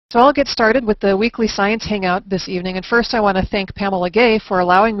So I'll get started with the weekly science hangout this evening. And first I want to thank Pamela Gay for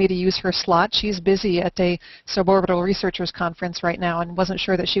allowing me to use her slot. She's busy at a suborbital researchers conference right now and wasn't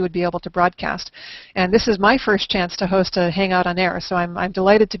sure that she would be able to broadcast. And this is my first chance to host a hangout on air, so I'm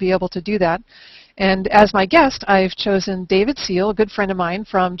delighted to be able to do that. And as my guest, I've chosen David Seal, a good friend of mine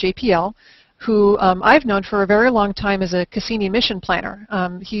from JPL, who I've known for a very long time as a Cassini mission planner.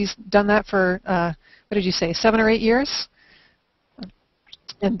 He's done that for, what did you say, 7 or 8 years?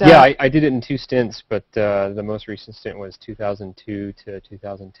 And, yeah, I did it in 2 stints, but the most recent stint was 2002 to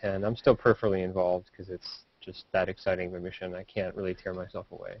 2010. I'm still peripherally involved because it's just that exciting of a mission. I can't really tear myself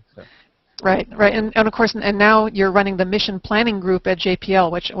away. So. Right, right, and of course, and now you're running the mission planning group at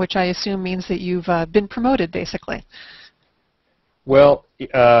JPL, which I assume means that you've been promoted, basically. Well,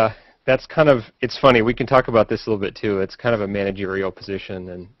 that's kind of, it's funny, we can talk about this a little bit too. It's kind of a managerial position,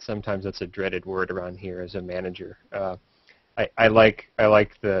 and sometimes that's a dreaded word around here as a manager. I like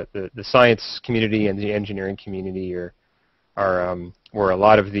the science community and the engineering community are where a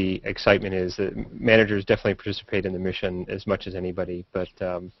lot of the excitement is. That managers definitely participate in the mission as much as anybody,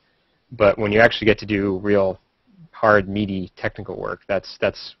 but when you actually get to do real hard, meaty technical work,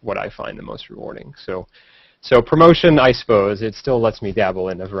 that's what I find the most rewarding. So promotion, I suppose, it still lets me dabble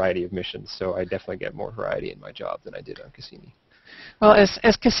in a variety of missions, so I definitely get more variety in my job than I did on Cassini. Well,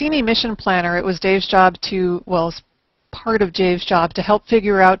 as Cassini mission planner, it was Dave's job to, well, part of Dave's job to help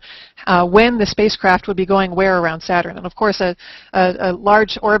figure out when the spacecraft would be going where around Saturn. And of course, a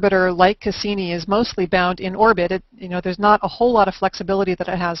large orbiter like Cassini is mostly bound in orbit. There's not a whole lot of flexibility that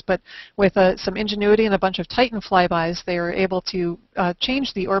it has, but with some ingenuity and a bunch of Titan flybys, they were able to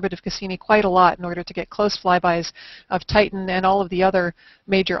change the orbit of Cassini quite a lot in order to get close flybys of Titan and all of the other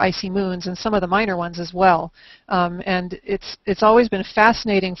major icy moons and some of the minor ones as well. And it's always been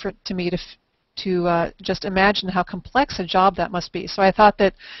fascinating to me to just imagine how complex a job that must be. So I thought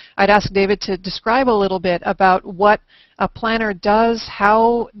that I'd ask David to describe a little bit about what a planner does,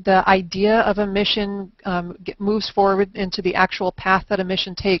 how the idea of a mission moves forward into the actual path that a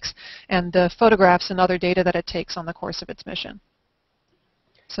mission takes, and the photographs and other data that it takes on the course of its mission.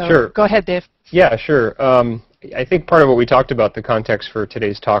 So sure. Go ahead, Dave. Yeah, sure. I think part of what we talked about, the context for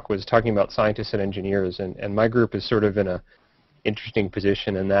today's talk, was talking about scientists and engineers, and my group is sort of in an interesting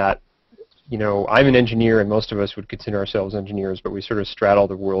position in that I'm an engineer, and most of us would consider ourselves engineers, but we sort of straddle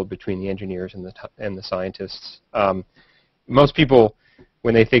the world between the engineers and the scientists. Most people,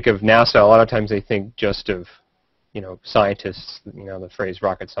 when they think of NASA, a lot of times they think just of, scientists. The phrase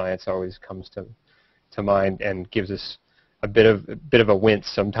rocket science always comes to mind and gives us a bit of a wince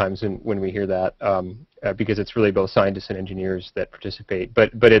sometimes when we hear that, because it's really both scientists and engineers that participate.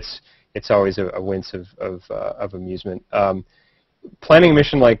 But it's always a wince of amusement. Planning a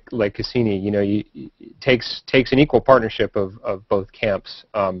mission like Cassini, takes an equal partnership of both camps.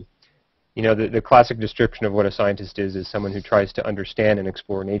 The classic description of what a scientist is someone who tries to understand and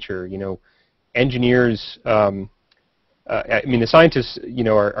explore nature. Engineers, the scientists,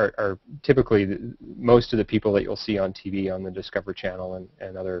 are typically most of the people that you'll see on TV on the Discovery Channel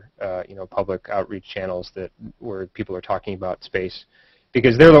and other, public outreach channels where people are talking about space.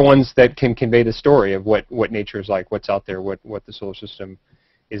 Because they're the ones that can convey the story of what nature is like, what's out there, what the solar system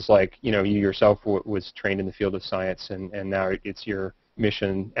is like. You yourself was trained in the field of science, and now it's your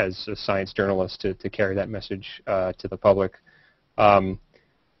mission as a science journalist to carry that message to the public. But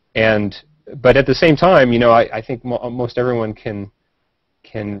at the same time, I think most everyone can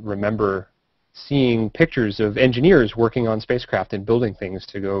remember seeing pictures of engineers working on spacecraft and building things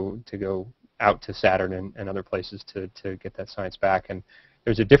to go out to Saturn and other places to get that science back. And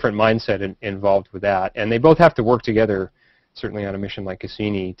there's a different mindset involved with that. And they both have to work together, certainly on a mission like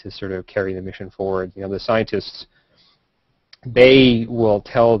Cassini, to sort of carry the mission forward. The scientists, they will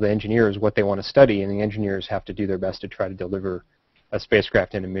tell the engineers what they want to study, and the engineers have to do their best to try to deliver a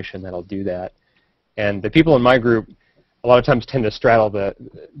spacecraft and a mission that'll do that. And the people in my group a lot of times tend to straddle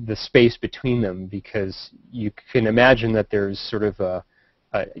the space between them, because you can imagine that there's sort of a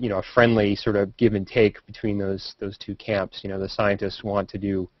friendly sort of give and take between those two camps. The scientists want to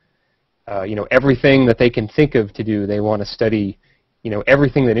do, everything that they can think of to do. They want to study,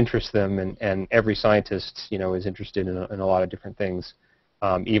 everything that interests them, and every scientist, is interested in a lot of different things,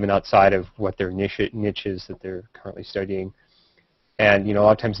 even outside of what their niche is that they're currently studying. And a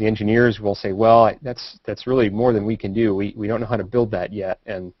lot of times the engineers will say, well, that's really more than we can do. We don't know how to build that yet,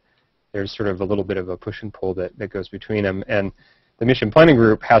 and there's sort of a little bit of a push and pull that goes between them. And the mission planning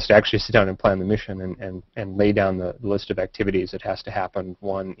group has to actually sit down and plan the mission and lay down the list of activities that has to happen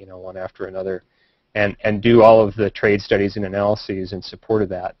one after another, and do all of the trade studies and analyses in support of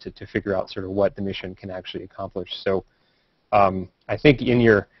that to figure out sort of what the mission can actually accomplish. So I think in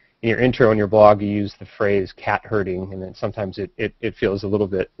your in your intro in your blog, you use the phrase cat herding, and then sometimes it feels a little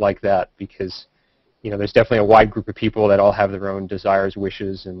bit like that because there's definitely a wide group of people that all have their own desires,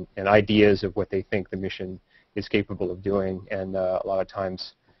 wishes, and ideas of what they think the mission is capable of doing. And a lot of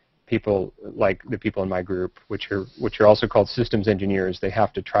times, people like the people in my group, which are also called systems engineers, they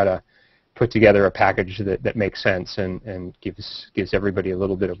have to try to put together a package that makes sense and gives everybody a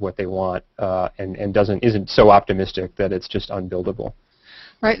little bit of what they want, and isn't so optimistic that it's just unbuildable.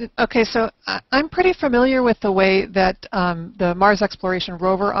 Right. Okay. So I'm pretty familiar with the way that the Mars exploration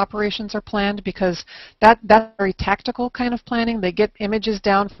rover operations are planned, because that's very tactical kind of planning. They get images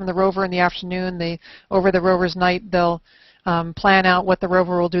down from the rover in the afternoon. Over the rover's night, they'll plan out what the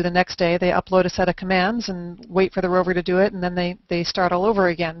rover will do the next day. They upload a set of commands and wait for the rover to do it, and then they start all over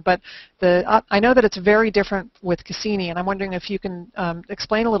again. But I know that it's very different with Cassini, and I'm wondering if you can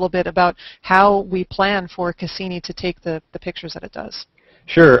explain a little bit about how we plan for Cassini to take the pictures that it does.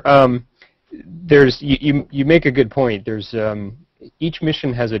 Sure. You make a good point. Each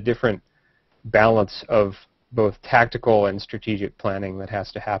mission has a different balance of both tactical and strategic planning that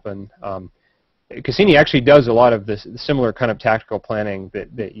has to happen. Cassini actually does a lot of this similar kind of tactical planning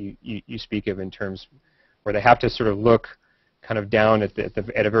that you speak of, in terms where they have to sort of look kind of down at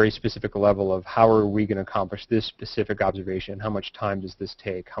a very specific level of how are we going to accomplish this specific observation, how much time does this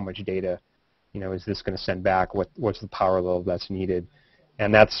take, how much data is this going to send back, what's the power level that's needed.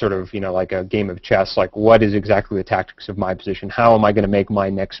 And that's sort of, like a game of chess, like what is exactly the tactics of my position? How am I going to make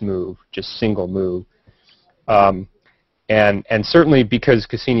my next move, just single move? And certainly because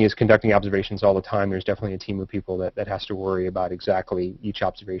Cassini is conducting observations all the time, there's definitely a team of people that has to worry about exactly each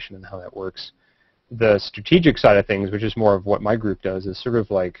observation and how that works. The strategic side of things, which is more of what my group does, is sort of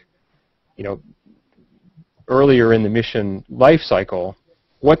like, earlier in the mission life cycle,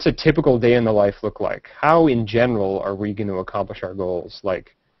 what's a typical day in the life look like? How, in general, are we going to accomplish our goals?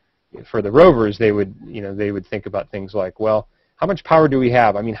 Like, for the rovers, they would think about things like, well, how much power do we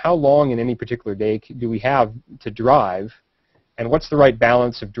have? I mean, how long in any particular day do we have to drive? And what's the right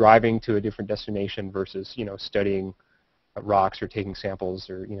balance of driving to a different destination versus, studying rocks or taking samples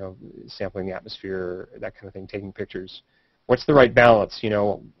or, sampling the atmosphere or that kind of thing, taking pictures? What's the right balance?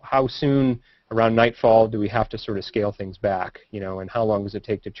 How soon around nightfall do we have to sort of scale things back, and how long does it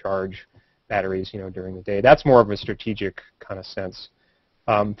take to charge batteries, during the day? That's more of a strategic kind of sense.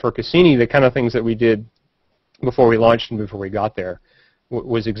 For Cassini, the kind of things that we did before we launched and before we got there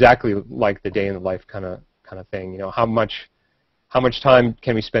was exactly like the day in the life kind of thing. How much time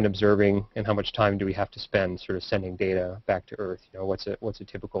can we spend observing, and how much time do we have to spend sort of sending data back to Earth? What's a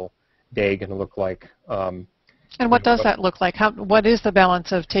typical day going to look like? And what does that look like? What is the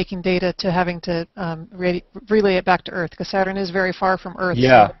balance of taking data to having to relay it back to Earth? Because Saturn is very far from Earth.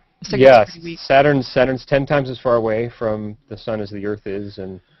 Yeah, so yeah. Saturn's 10 times as far away from the Sun as the Earth is,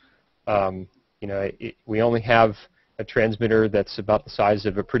 and we only have a transmitter that's about the size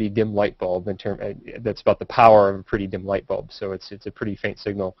of a pretty dim light bulb. That's about the power of a pretty dim light bulb. So it's a pretty faint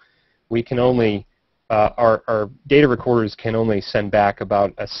signal. We can only our data recorders can only send back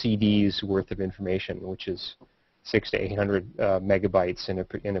about a CD's worth of information, which is 600 to 800 megabytes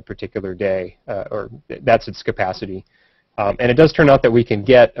in a particular day, or that's its capacity. And it does turn out that we can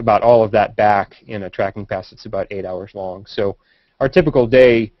get about all of that back in a tracking pass that's about 8 hours long. So our typical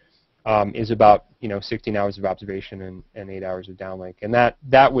day is about 16 hours of observation and 8 hours of downlink. And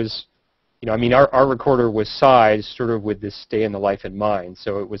that was, our recorder was sized sort of with this day in the life in mind.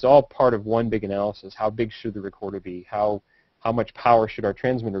 So it was all part of one big analysis. How big should the recorder be? How much power should our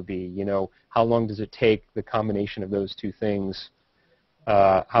transmitter be? How long does it take the combination of those two things?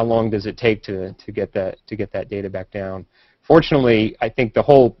 How long does it take to get that data back down? Fortunately, I think the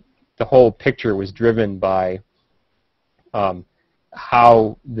whole picture was driven by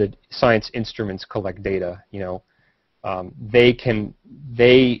how the science instruments collect data. A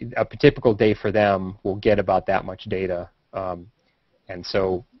typical day for them will get about that much data, and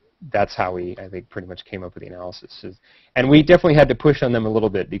so that's how we, I think, pretty much came up with the analysis. And we definitely had to push on them a little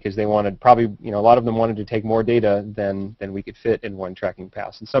bit because they wanted a lot of them wanted to take more data than we could fit in one tracking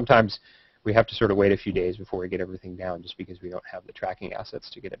pass. And sometimes we have to sort of wait a few days before we get everything down just because we don't have the tracking assets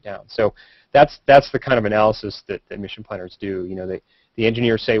to get it down. So that's the kind of analysis that mission planners do. The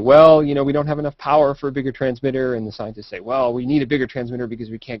engineers say, well, we don't have enough power for a bigger transmitter, and the scientists say, well, we need a bigger transmitter because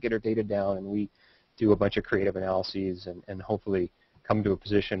we can't get our data down, and we do a bunch of creative analyses and hopefully come to a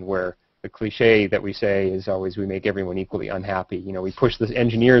position where the cliche that we say is always we make everyone equally unhappy. We push the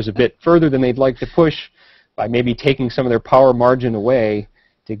engineers a bit further than they'd like to push by maybe taking some of their power margin away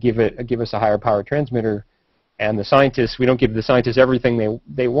to give us a higher power transmitter, And the scientists, we don't give the scientists everything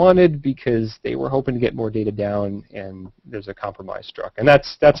they wanted because they were hoping to get more data down, and there's a compromise struck. And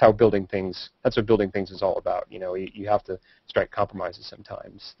that's how building things. That's what building things is all about. You know, you have to strike compromises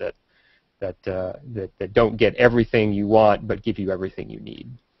sometimes that don't get everything you want, but give you everything you need.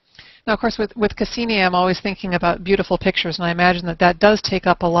 Now, of course, with Cassini, I'm always thinking about beautiful pictures, and I imagine that does take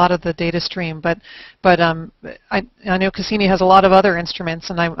up a lot of the data stream. But I know Cassini has a lot of other instruments,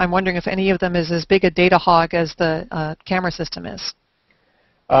 and I'm wondering if any of them is as big a data hog as the camera system is.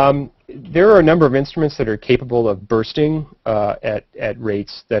 There are a number of instruments that are capable of bursting at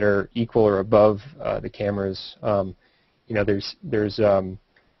rates that are equal or above the cameras. You know,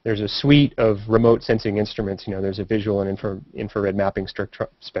 there's a suite of remote sensing instruments. You know, there's a visual and infrared mapping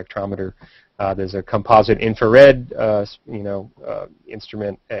spectrometer. There's a composite infrared,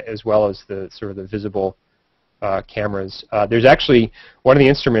 instrument, as well as the sort of the visible cameras. There's actually one of the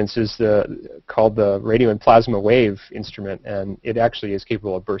instruments is called the radio and plasma wave instrument, and it actually is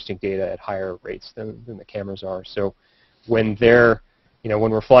capable of bursting data at higher rates than the cameras are. So when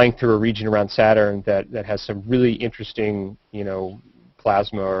when we're flying through a region around Saturn that has some really interesting,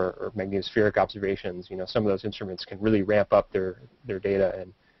 plasma or magnetospheric observations, some of those instruments can really ramp up their data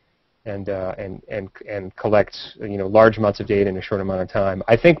and collect large amounts of data in a short amount of time.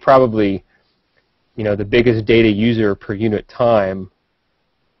 I think probably the biggest data user per unit time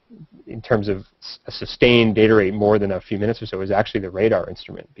in terms of a sustained data rate more than a few minutes or so is actually the radar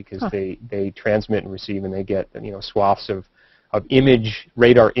instrument, because they transmit and receive, and they get swaths of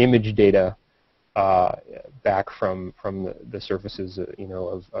radar image data back from the surfaces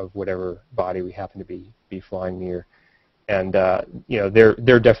of whatever body we happen to be flying near. And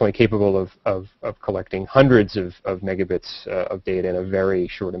they're definitely capable of collecting hundreds of megabits of data in a very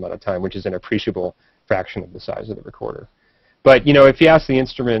short amount of time, which is an appreciable fraction of the size of the recorder. But if you ask the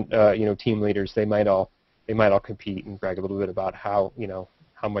instrument team leaders, they might all compete and brag a little bit about how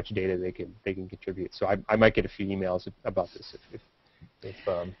much data they can contribute. So I might get a few emails about this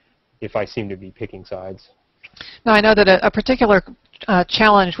if I seem to be picking sides. Now, I know that a particular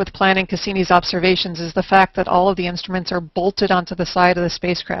challenge with planning Cassini's observations is the fact that all of the instruments are bolted onto the side of the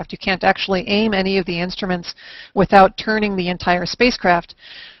spacecraft. You can't actually aim any of the instruments without turning the entire spacecraft,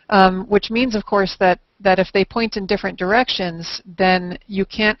 which means, of course, that if they point in different directions, then you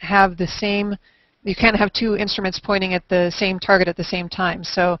can't have two instruments pointing at the same target at the same time.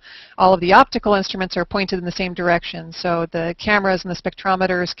 So all of the optical instruments are pointed in the same direction. So the cameras and the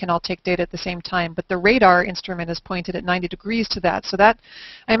spectrometers can all take data at the same time. But the radar instrument is pointed at 90 degrees to that. So that,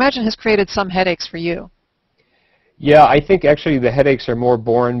 I imagine, has created some headaches for you. Yeah, I think actually the headaches are more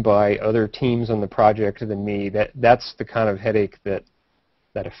borne by other teams on the project than me. That's the kind of headache that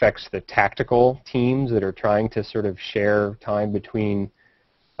affects the tactical teams that are trying to sort of share time between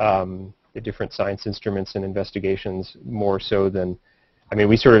the different science instruments and investigations more so than,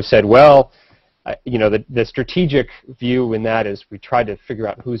 we sort of said, well, the strategic view in that is we tried to figure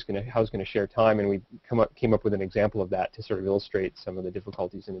out how's going to share time, and we came up with an example of that to sort of illustrate some of the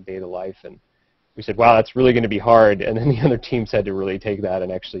difficulties in the data life. And we said, wow, that's really going to be hard. And then the other teams had to really take that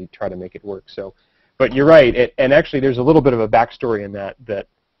and actually try to make it work. So, but you're right. And actually, there's a little bit of a backstory in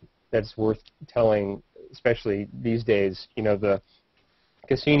that's worth telling, especially these days. The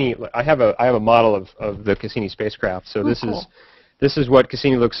Cassini, I have a model of the Cassini spacecraft. So this is what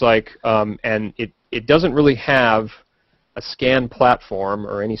Cassini looks like, and it doesn't really have a scan platform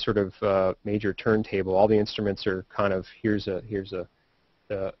or any sort of major turntable. All the instruments are kind of here's a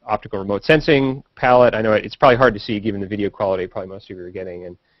optical remote sensing palette. I know it's probably hard to see given the video quality probably most of you are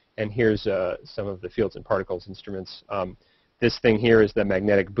getting, and here's some of the fields and particles instruments. This thing here is the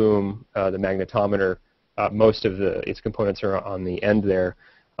magnetic boom, the magnetometer. Most of its components are on the end there.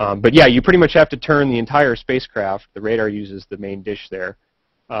 But yeah, you pretty much have to turn the entire spacecraft. The radar uses the main dish there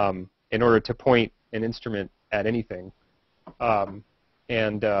in order to point an instrument at anything. That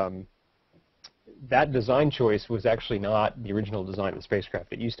design choice was actually not the original design of the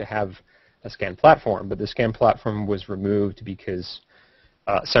spacecraft. It used to have a scan platform, but the scan platform was removed because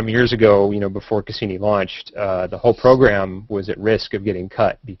some years ago, before Cassini launched, the whole program was at risk of getting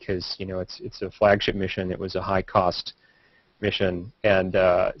cut because, it's a flagship mission. It was a high-cost mission, and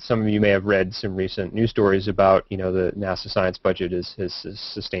some of you may have read some recent news stories about, the NASA science budget has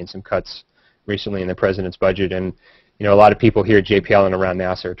sustained some cuts recently in the president's budget, and a lot of people here at JPL and around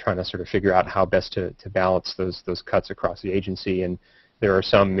NASA are trying to sort of figure out how best to balance those cuts across the agency, and there are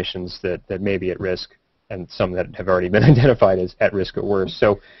some missions that may be at risk, and some that have already been identified as at risk or worse.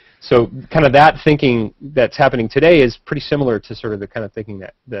 So kind of that thinking that's happening today is pretty similar to sort of the kind of thinking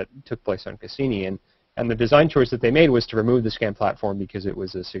that took place on Cassini. And the design choice that they made was to remove the scan platform because it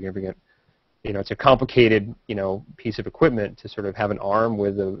was a significant it's a complicated, piece of equipment to sort of have an arm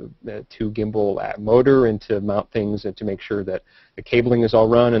with a 2 gimbal motor and to mount things and to make sure that the cabling is all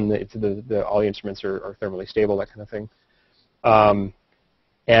run and all the instruments are thermally stable, that kind of thing.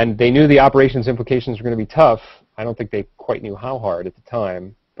 And they knew the operations implications were going to be tough. I don't think they quite knew how hard at the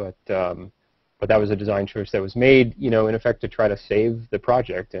time, but that was a design choice that was made, in effect to try to save the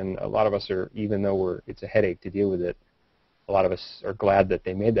project. And a lot of us are, even though it's a headache to deal with it, a lot of us are glad that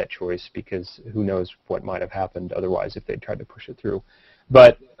they made that choice, because who knows what might have happened otherwise if they'd tried to push it through.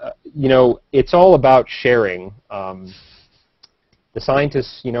 But, it's all about sharing. The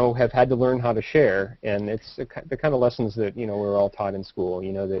scientists, have had to learn how to share, and it's the kind of lessons that, we're all taught in school,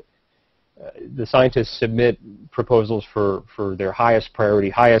 that the scientists submit proposals for their highest priority,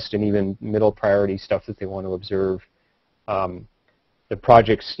 highest and even middle priority stuff that they want to observe. The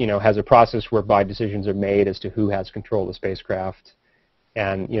projects, has a process whereby decisions are made as to who has control of the spacecraft,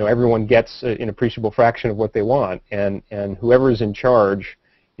 and everyone gets an appreciable fraction of what they want, and whoever is in charge,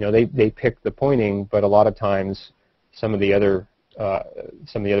 they pick the pointing, but a lot of times some of the other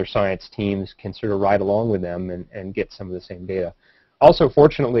science teams can sort of ride along with them and get some of the same data. Also,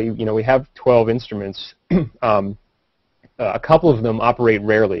 fortunately, we have 12 instruments. A couple of them operate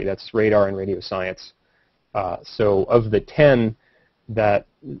rarely. That's radar and radio science. So of the 10 that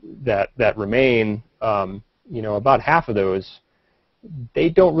remain, about half of those, they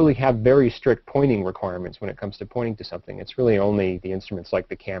don't really have very strict pointing requirements when it comes to pointing to something. It's really only the instruments like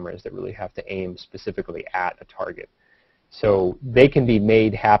the cameras that really have to aim specifically at a target. So they can be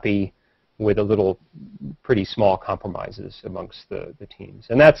made happy with a little pretty small compromises amongst the teams.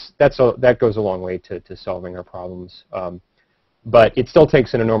 And that goes a long way to solving our problems. But it still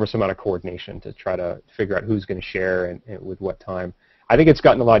takes an enormous amount of coordination to try to figure out who's going to share and with what time. I think it's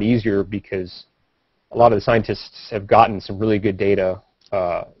gotten a lot easier because a lot of the scientists have gotten some really good data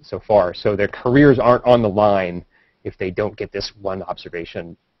so far. So their careers aren't on the line if they don't get this one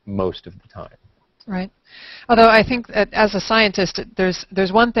observation most of the time. Right. Although I think that as a scientist,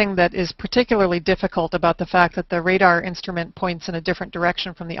 there's one thing that is particularly difficult about the fact that the radar instrument points in a different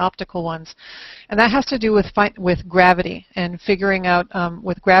direction from the optical ones, and that has to do with gravity and figuring out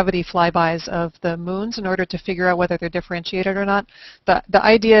with gravity flybys of the moons in order to figure out whether they're differentiated or not. The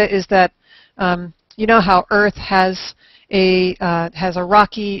idea is that you know how Earth has a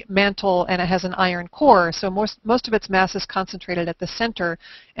rocky mantle and it has an iron core, so most of its mass is concentrated at the center,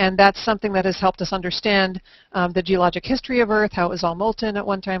 and that's something that has helped us understand the geologic history of Earth, how it was all molten at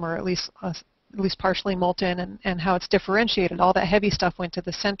one time, or at least partially molten, and how it's differentiated. All that heavy stuff went to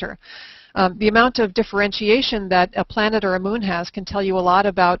the center. The amount of differentiation that a planet or a moon has can tell you a lot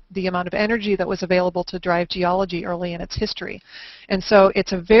about the amount of energy that was available to drive geology early in its history. And so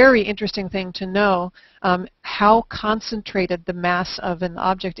it's a very interesting thing to know how concentrated the mass of an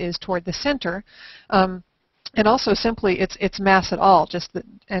object is toward the center. And also simply its mass at all.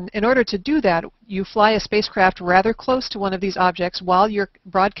 And in order to do that, you fly a spacecraft rather close to one of these objects while you're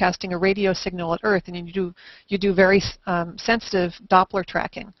broadcasting a radio signal at Earth, and you do very sensitive Doppler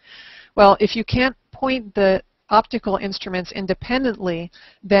tracking. Well, if you can't point the optical instruments independently,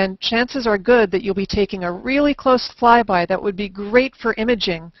 then chances are good that you'll be taking a really close flyby that would be great for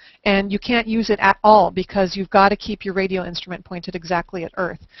imaging, and you can't use it at all because you've got to keep your radio instrument pointed exactly at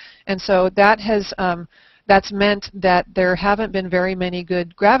Earth. And so that has that's meant that there haven't been very many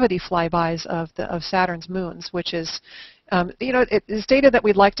good gravity flybys of Saturn's moons, which is, it is data that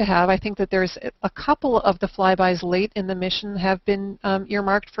we'd like to have. I think that there's a couple of the flybys late in the mission have been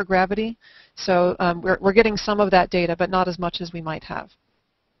earmarked for gravity. So we're getting some of that data, but not as much as we might have.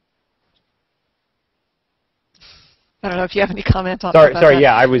 I don't know if you have any comment on that. Sorry.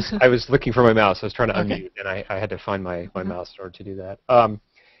 Yeah, I was looking for my mouse. I was trying to unmute, and I had to find my mouse in order to do that.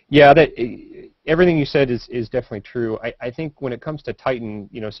 Yeah, everything you said is definitely true. I think when it comes to Titan,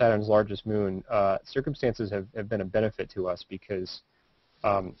 Saturn's largest moon, circumstances have been a benefit to us because,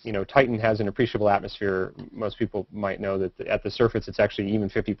 Titan has an appreciable atmosphere. Most people might know that at the surface it's actually even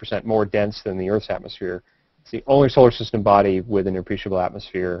 50% more dense than the Earth's atmosphere. It's the only solar system body with an appreciable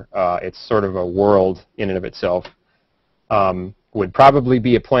atmosphere. It's sort of a world in and of itself. Would probably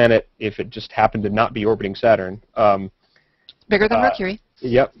be a planet if it just happened to not be orbiting Saturn. Bigger than Mercury.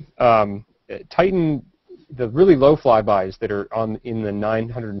 Yep. Titan, the really low flybys that are in the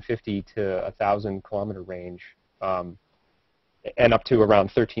 950 to 1,000 kilometer range, and up to around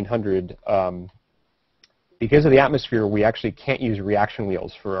 1,300, because of the atmosphere, we actually can't use reaction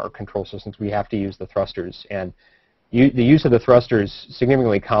wheels for our control systems. We have to use the thrusters, and the use of the thrusters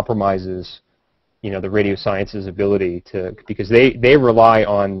significantly compromises, the radio science's ability to, because they rely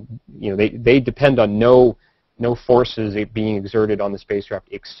on, they depend on no no forces being exerted on the spacecraft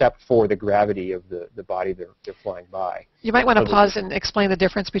except for the gravity of the body they're flying by. You might want to pause and explain the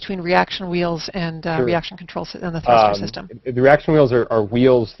difference between reaction wheels and Sure. reaction control and the thruster system. The reaction wheels are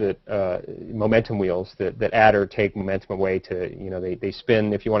wheels that, momentum wheels that add or take momentum away to, they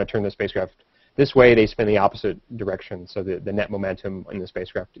spin. If you want to turn the spacecraft this way, they spin the opposite direction, so the net momentum in the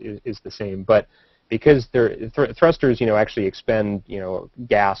spacecraft is the same. But because thrusters, actually expend,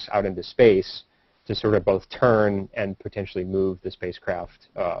 gas out into space to sort of both turn and potentially move the spacecraft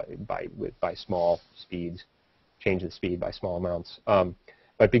by small speeds, change the speed by small amounts.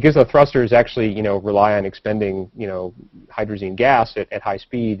 But because the thrusters actually, rely on expending, hydrogen gas at high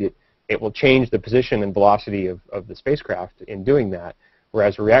speed, it will change the position and velocity of the spacecraft in doing that.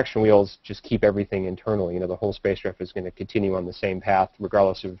 Whereas reaction wheels just keep everything internal. The whole spacecraft is going to continue on the same path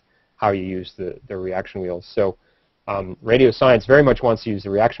regardless of how you use the reaction wheels. So radio science very much wants to use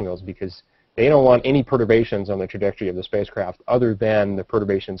the reaction wheels because they don't want any perturbations on the trajectory of the spacecraft other than the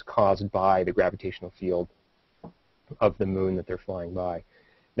perturbations caused by the gravitational field of the moon that they're flying by.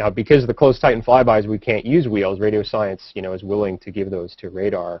 Now, because of the close Titan flybys, we can't use wheels. Radio science, is willing to give those to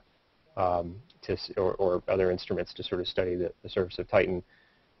radar or other instruments to sort of study the surface of Titan.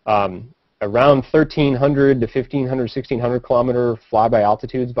 Around 1,300 to 1,500, 1,600 kilometer flyby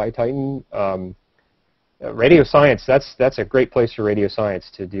altitudes by Titan. Radio science, that's a great place for radio science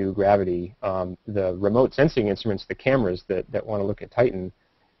to do gravity. The remote sensing instruments, the cameras that want to look at Titan,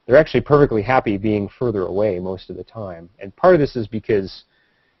 they're actually perfectly happy being further away most of the time. And part of this is because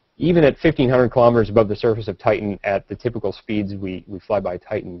even at 1,500 kilometers above the surface of Titan at the typical speeds we fly by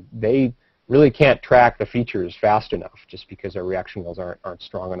Titan, they really can't track the features fast enough just because our reaction wheels aren't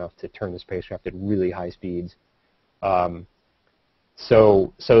strong enough to turn the spacecraft at really high speeds.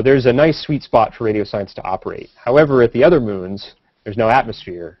 So there's a nice sweet spot for radio science to operate. However, at the other moons, there's no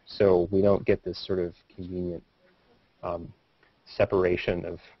atmosphere, so we don't get this sort of convenient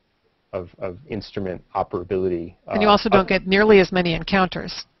separation of instrument operability. And you also don't get nearly as many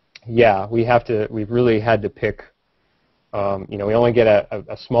encounters. Yeah, we've really had to pick, we only get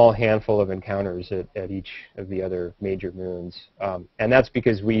a small handful of encounters at each of the other major moons. And that's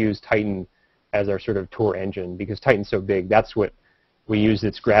because we use Titan as our sort of tour engine. Because Titan's so big, that's what we use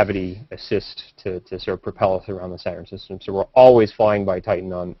its gravity assist to sort of propel us around the Saturn system. So we're always flying by Titan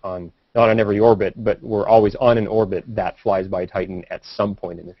not on every orbit, but we're always on an orbit that flies by Titan at some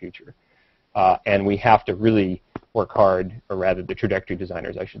point in the future. And we have to really work hard, or rather the trajectory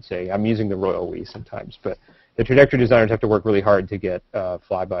designers, I should say. I'm using the royal we sometimes, but the trajectory designers have to work really hard to get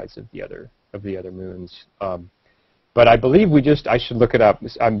flybys of the other moons. But I believe I should look it up.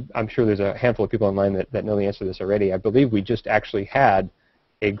 I'm sure there's a handful of people online that know the answer to this already. I believe we just actually had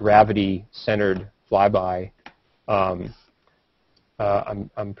a gravity-centered flyby. I'm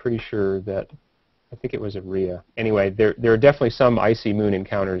pretty sure that, I think it was a Rhea. Anyway, there are definitely some icy moon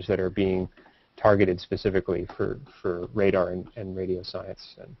encounters that are being targeted specifically for radar and radio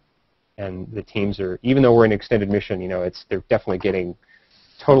science. And the teams are, even though we're in extended mission, they're definitely getting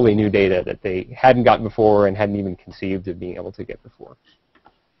totally new data that they hadn't gotten before and hadn't even conceived of being able to get before.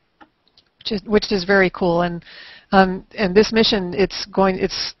 Which is very cool. And this mission,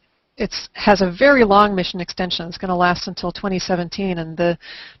 has a very long mission extension. It's going to last until 2017, and the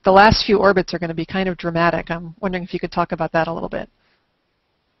last few orbits are going to be kind of dramatic. I'm wondering if you could talk about that a little bit.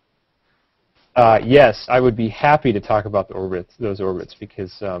 Yes, I would be happy to talk about those orbits,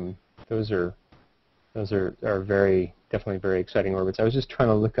 because those are definitely very exciting orbits. I was just trying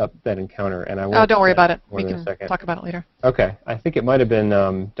to look up that encounter, and I won't. Oh, don't worry about it. We can talk about it later. Okay, I think it might have been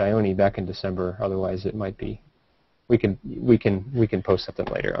Dione back in December. Otherwise, it might be. We can post something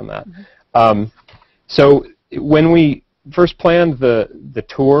later on that. Mm-hmm. So when we first planned the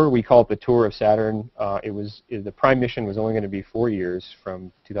tour, we call it the Tour of Saturn. The prime mission was only going to be 4 years,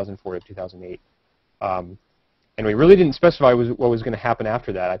 from 2004 to 2008, and we really didn't specify what was going to happen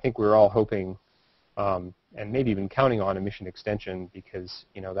after that. I think we were all hoping, and maybe even counting on, a mission extension, because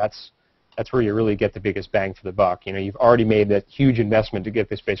that's where you really get the biggest bang for the buck. You've already made that huge investment to get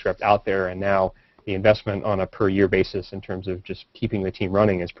the spacecraft out there, and now the investment on a per-year basis in terms of just keeping the team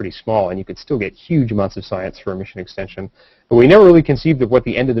running is pretty small, and you could still get huge amounts of science for a mission extension. But we never really conceived of what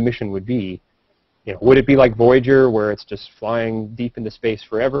the end of the mission would be. Would it be like Voyager, where it's just flying deep into space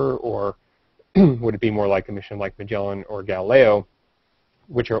forever, or would it be more like a mission like Magellan or Galileo,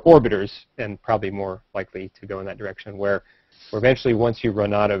 which are orbiters and probably more likely to go in that direction, where eventually, once you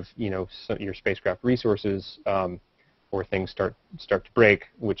run out of your spacecraft resources, or things start to break,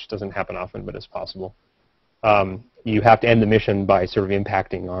 which doesn't happen often, but is possible, you have to end the mission by sort of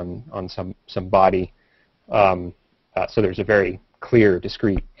impacting on some body. So there's a very clear,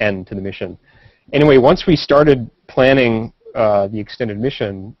 discrete end to the mission. anyway, once we started planning the extended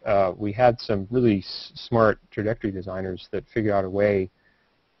mission, we had some really smart trajectory designers that figured out a way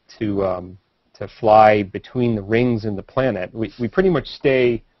to fly between the rings and the planet. We pretty much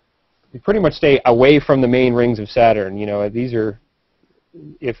stay away from the main rings of Saturn. You know, these are,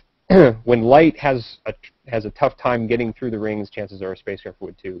 if when light has a tough time getting through the rings, chances are a spacecraft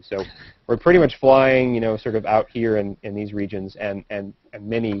would too. So we're pretty much flying, you know, sort of out here in these regions, and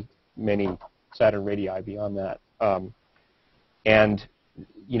many Saturn radii beyond that. And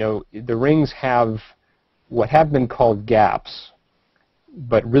you know, the rings have what have been called gaps,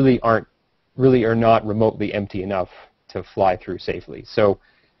 but really are not remotely empty enough to fly through safely. So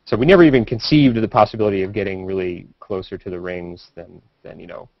we never even conceived of the possibility of getting really closer to the rings than you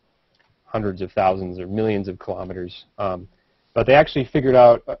know, hundreds of thousands or millions of kilometers. But they actually figured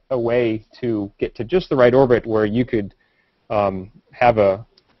out a way to get to just the right orbit where you could have a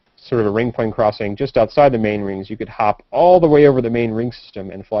sort of a ring plane crossing just outside the main rings. You could hop all the way over the main ring system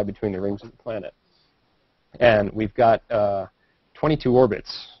and fly between the rings of the planet. And we've got 22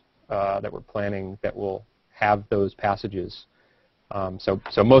 orbits that we're planning that will have those passages.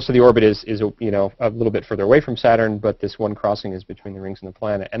 So most of the orbit is you know, a little bit further away from Saturn, but this one crossing is between the rings and the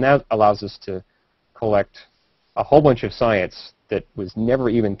planet, and that allows us to collect a whole bunch of science that was never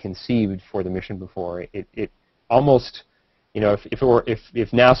even conceived for the mission before. It almost, you know,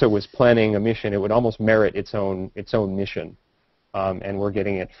 if NASA was planning a mission, it would almost merit its own mission, and we're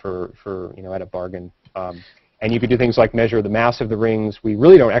getting it for you know, at a bargain. And you could do things like measure the mass of the rings. We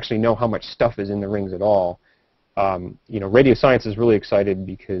really don't actually know how much stuff is in the rings at all. You know, radio science is really excited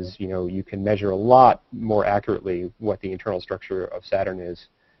because, you know, you can measure a lot more accurately what the internal structure of Saturn is.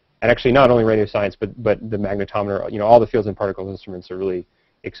 And actually, not only radio science, but the magnetometer, you know, all the fields and particles instruments are really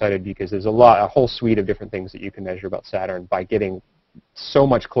excited because there's a whole suite of different things that you can measure about Saturn by getting so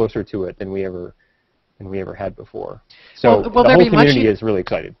much closer to it than we ever had before. So the whole community is really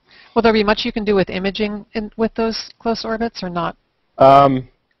excited. Will there be much you can do with imaging with those close orbits, or not?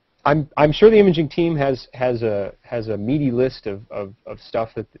 I'm sure the imaging team has a meaty list of stuff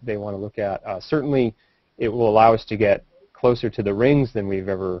that they want to look at. Certainly, it will allow us to get closer to the rings than we've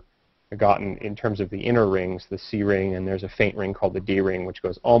ever gotten in terms of the inner rings, the C ring, and there's a faint ring called the D ring, which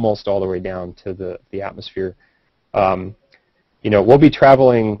goes almost all the way down to the atmosphere. You know, we'll be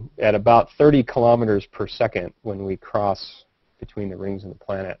traveling at about 30 kilometers per second when we cross between the rings and the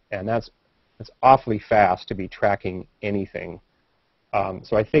planet, and that's awfully fast to be tracking anything.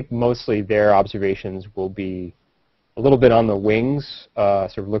 So I think mostly their observations will be a little bit on the wings,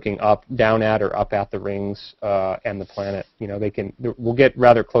 sort of looking down at or up at the rings and the planet. You know, we'll get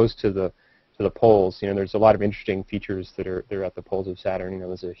rather close to the poles. You know, there's a lot of interesting features that are at the poles of Saturn. You know,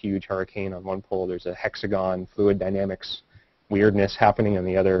 there's a huge hurricane on one pole. There's a hexagon fluid dynamics weirdness happening on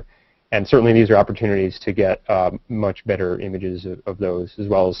the other. And certainly these are opportunities to get much better images of those, as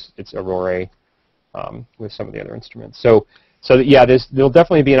well as its aurorae with some of the other instruments. So yeah, there'll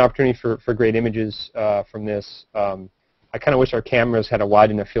definitely be an opportunity for great images from this. I kind of wish our cameras had a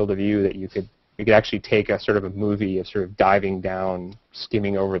wide enough field of view that you could actually take a sort of a movie of sort of diving down,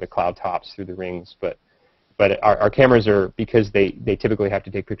 skimming over the cloud tops through the rings. But our cameras are, because they typically have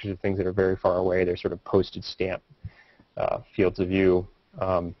to take pictures of things that are very far away. They're sort of postage stamp fields of view,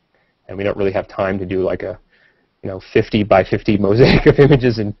 and we don't really have time to do like a 50 by 50 mosaic of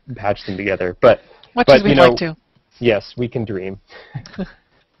images and patch them together. But much as we'd like to. Yes, we can dream.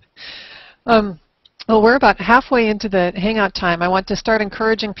 Well, we're about halfway into the Hangout time. I want to start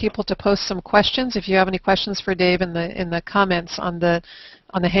encouraging people to post some questions. If you have any questions for Dave in the comments on the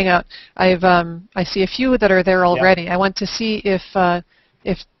Hangout, I see a few that are there already. Yeah. I want to see if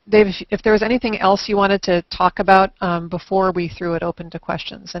Dave, if there was anything else you wanted to talk about before we threw it open to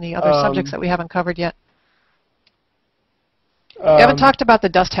questions. Any other subjects that we haven't covered yet? We haven't talked about the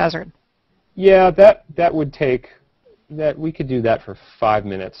dust hazard. Yeah, that would take. We could do that for 5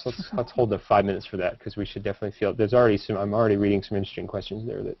 minutes. Let's hold the 5 minutes for that, because we should definitely field. There's already I'm already reading some interesting questions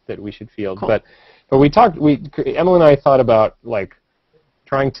there that we should field. Cool. But Emily and I thought about like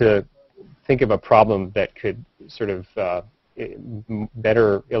trying to think of a problem that could sort of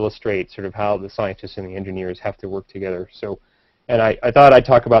better illustrate sort of how the scientists and the engineers have to work together. So, and I thought I'd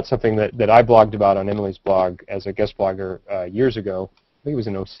talk about something that I blogged about on Emily's blog as a guest blogger years ago. I think it was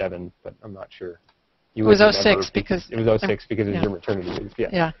in 07, but I'm not sure. It was 06 because it was 06 because it was your maternity leave.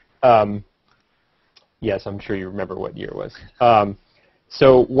 Yeah. Yes, I'm sure you remember what year it was.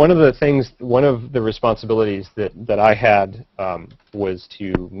 So one of the responsibilities that I had was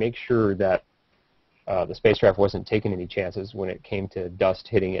to make sure that the spacecraft wasn't taking any chances when it came to dust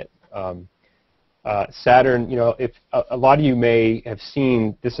hitting it. Saturn, if a lot of you may have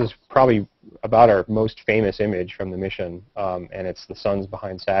seen, this is probably about our most famous image from the mission, and it's the suns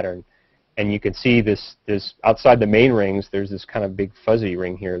behind Saturn. And you can see this outside the main rings, there's this kind of big fuzzy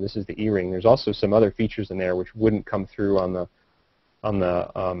ring here. This is the E ring. There's also some other features in there which wouldn't come through on the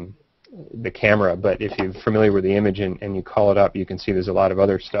camera, but if you're familiar with the image and you call it up, you can see there's a lot of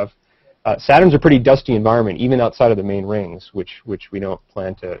other stuff. Saturn's a pretty dusty environment, even outside of the main rings, which we don't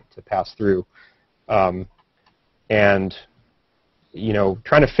plan to pass through. And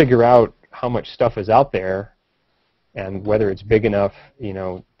trying to figure out how much stuff is out there and whether it's big enough,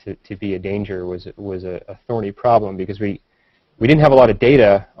 to be a danger was a thorny problem, because we didn't have a lot of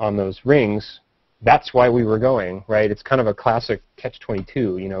data on those rings. That's why we were going, right? It's kind of a classic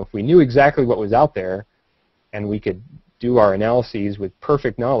catch-22. If we knew exactly what was out there and we could do our analyses with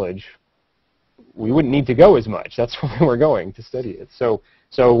perfect knowledge, we wouldn't need to go as much. That's why we're going, to study it. So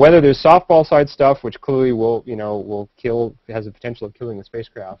whether there's softball side stuff, which clearly will kill, has the potential of killing the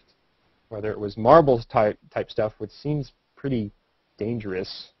spacecraft, whether it was marbles type stuff, which seems pretty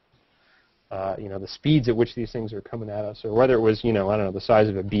dangerous, the speeds at which these things are coming at us, or whether it was, I don't know, the size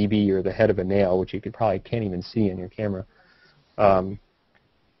of a BB or the head of a nail, which you probably can't even see in your camera,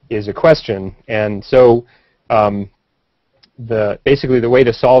 is a question. And so basically the way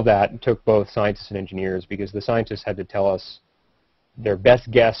to solve that took both scientists and engineers, because the scientists had to tell us their best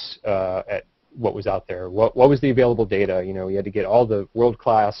guess at what was out there. What was the available data? We had to get all the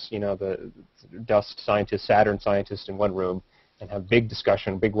world-class, the dust scientists, Saturn scientists in one room and have big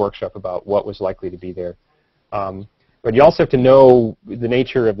discussion, big workshop about what was likely to be there. But you also have to know the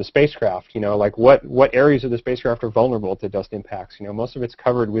nature of the spacecraft, like what areas of the spacecraft are vulnerable to dust impacts. Most of it's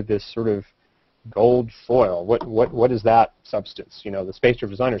covered with this sort of gold foil. What is that substance? The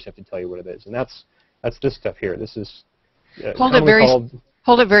spacecraft designers have to tell you what it is, and that's this stuff here. This is hold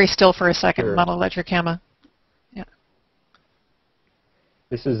it very still for a second. Sure. Model let your camera. Yeah.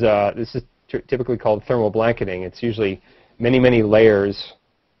 This is typically called thermal blanketing. It's usually many layers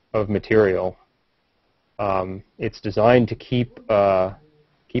of material. It's designed to keep the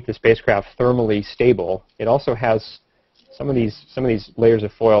spacecraft thermally stable. It also has some of these layers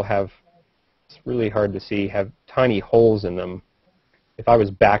of foil have, it's really hard to see, have tiny holes in them. If I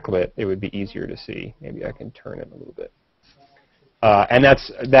was backlit, it would be easier to see. Maybe I can turn it a little bit. And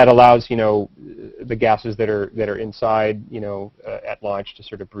that allows the gases that are inside at launch to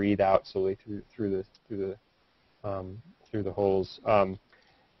sort of breathe out slowly through the holes.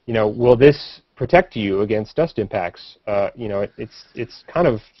 Will this protect you against dust impacts? It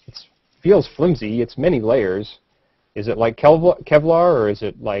feels flimsy. It's many layers. Is it like Kevlar, or is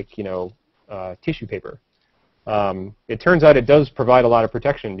it like tissue paper? It turns out it does provide a lot of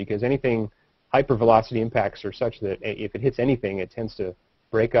protection, because anything hypervelocity impacts are such that if it hits anything, it tends to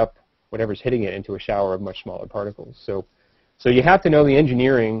break up whatever's hitting it into a shower of much smaller particles. So you have to know the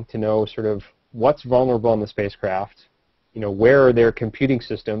engineering to know sort of what's vulnerable in the spacecraft. Where are there computing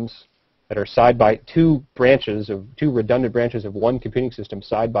systems that are side by two redundant branches of one computing system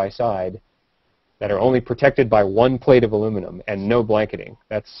side by side that are only protected by one plate of aluminum and no blanketing.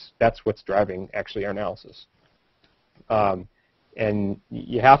 That's what's driving actually our analysis. And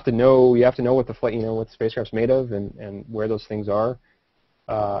you have to know what the what the spacecraft's made of and where those things are.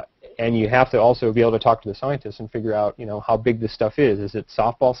 And you have to also be able to talk to the scientists and figure out how big this stuff is. Is it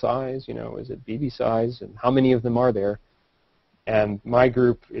softball size? Is it BB size? And how many of them are there? And my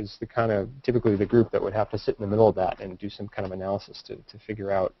group is typically the group that would have to sit in the middle of that and do some kind of analysis to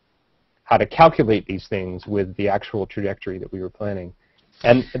figure out how to calculate these things with the actual trajectory that we were planning.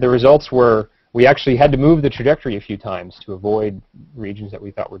 And the results were, we actually had to move the trajectory a few times to avoid regions that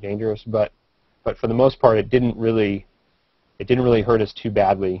we thought were dangerous, but for the most part, it didn't really hurt us too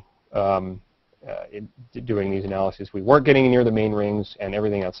badly doing these analyses. We weren't getting near the main rings, and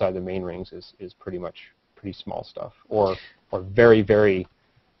everything outside the main rings is pretty small stuff, or very, very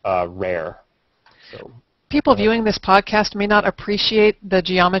rare. So, people viewing this podcast may not appreciate the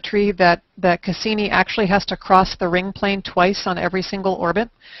geometry that Cassini actually has to cross the ring plane twice on every single orbit.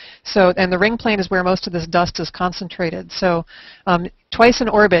 And the ring plane is where most of this dust is concentrated. So twice in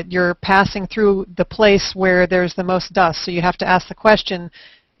orbit, you're passing through the place where there's the most dust. So you have to ask the question,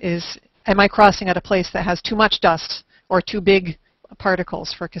 am I crossing at a place that has too much dust or too big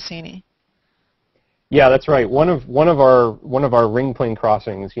particles for Cassini? Yeah, that's right. One of our ring plane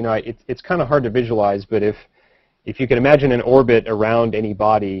crossings, it's kind of hard to visualize, but if you can imagine an orbit around any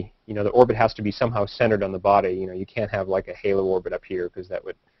body, the orbit has to be somehow centered on the body. You can't have like a halo orbit up here, because that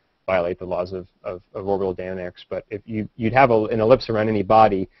would violate the laws of orbital dynamics. But if you'd have an ellipse around any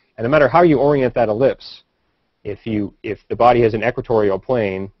body, and no matter how you orient that ellipse, if the body has an equatorial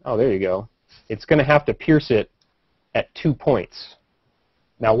plane, oh, there you go. it's going to have to pierce it at 2 points.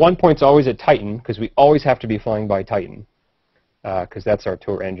 Now, one point's always at Titan, because we always have to be flying by Titan, because that's our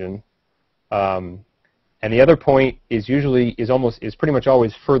tour engine. And the other point is pretty much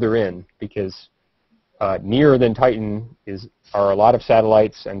always further in, because nearer than Titan are a lot of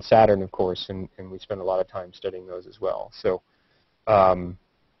satellites and Saturn, of course, and we spend a lot of time studying those as well. So, and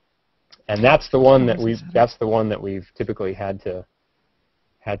that's the one that we've typically had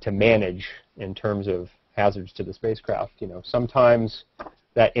to manage in terms of hazards to the spacecraft. You know, sometimes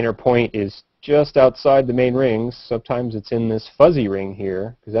that inner point is just outside the main rings. Sometimes it's in this fuzzy ring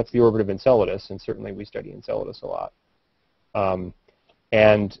here, because that's the orbit of Enceladus, and certainly we study Enceladus a lot.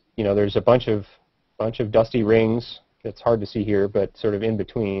 And you know, there's a bunch of dusty rings. It's hard to see here, but sort of in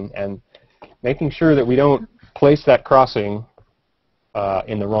between, and making sure that we don't place that crossing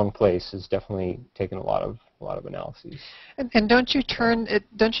in the wrong place has definitely taken a lot of analyses. And don't you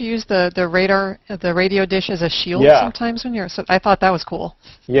use the radar, the radio dish as a shield sometimes when you're? So I thought that was cool.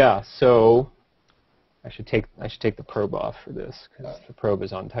 Yeah. So I should take the probe off for this, because the probe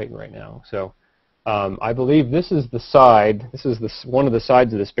is on Titan right now. So I believe this is the side. This is one of the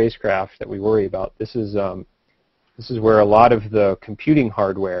sides of the spacecraft that we worry about. This is where a lot of the computing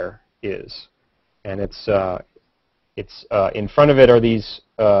hardware is, and it's in front of it are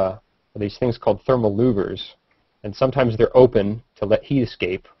these things called thermal louvers, and sometimes they're open to let heat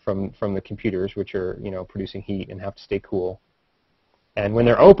escape from the computers, which are, you know, producing heat and have to stay cool. And when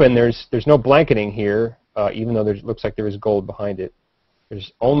they're open, there's no blanketing here, even though looks like there is gold behind it.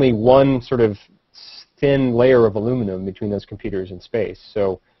 There's only one sort of thin layer of aluminum between those computers and space.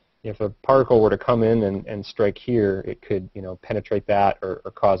 So if a particle were to come in and strike here, it could, you know, penetrate that or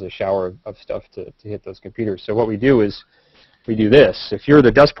cause a shower of stuff to hit those computers. So what we do is we do this. If you're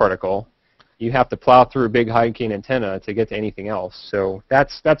the dust particle, you have to plow through a big high-gain antenna to get to anything else. So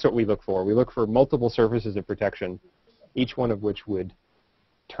that's what we look for. We look for multiple surfaces of protection, each one of which would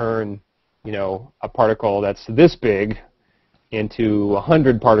turn, you know, a particle that's this big into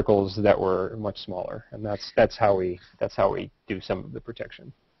 100 particles that were much smaller, and that's how we do some of the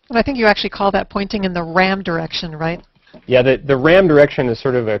protection. And I think you actually call that pointing in the RAM direction, right? Yeah, the RAM direction is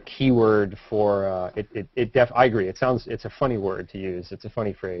sort of a keyword for I agree. It's a funny word to use. It's a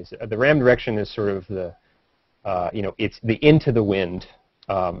funny phrase. The RAM direction is sort of the you know, it's the into the wind.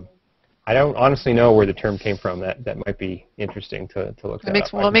 I don't honestly know where the term came from. That might be interesting to look at.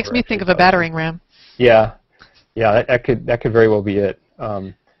 It makes me think of a battering ram. Yeah, yeah, that could very well be it.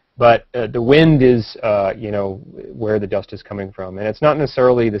 But the wind is you know, where the dust is coming from, and it's not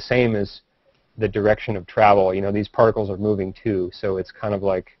necessarily the same as the direction of travel. You know, these particles are moving too, so it's kind of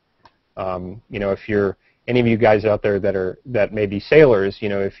like, you know, if you're any of you guys out there that may be sailors, you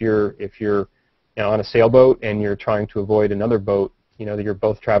know, if you're you know, on a sailboat and you're trying to avoid another boat, you know, that you're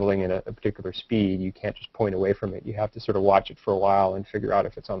both traveling at a particular speed, you can't just point away from it. You have to sort of watch it for a while and figure out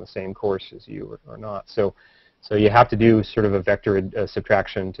if it's on the same course as you or not. So you have to do sort of a vector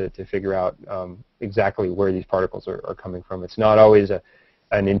subtraction to figure out exactly where these particles are coming from. It's not always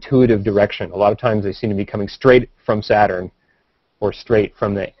an intuitive direction. A lot of times they seem to be coming straight from Saturn or straight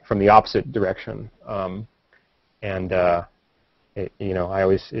from the opposite direction. You know,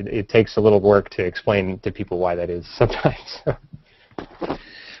 it takes a little work to explain to people why that is sometimes.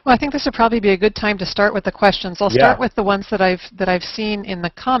 Well, I think this would probably be a good time to start with the questions. I'll start with the ones that I've seen in the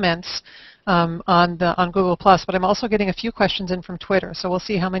comments on Google+, but I'm also getting a few questions in from Twitter, so we'll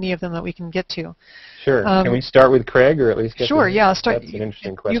see how many of them that we can get to. Sure. Can we start with Craig, or at least get Sure, yeah. I'll start. That's an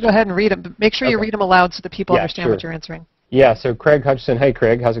interesting question. You go ahead and read them, but make sure you read them aloud so that people understand what you're answering. Yeah, so Craig Hutchison, hey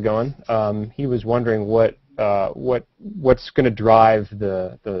Craig, how's it going? He was wondering what's going to drive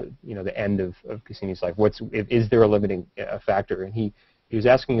the you know, the end of Cassini's life. Is there a limiting factor? And he was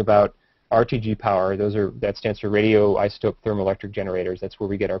asking about RTG power. That stands for radioisotope thermoelectric generators. That's where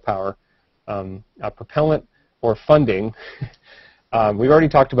we get our power. Propellant or funding. We've already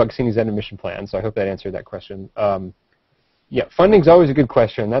talked about Cassini's end of mission plan, so I hope that answered that question. Yeah, funding's always a good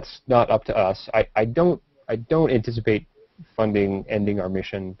question. That's not up to us. I don't anticipate funding ending our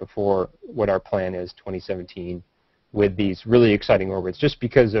mission before what our plan is, 2017, with these really exciting orbits. Just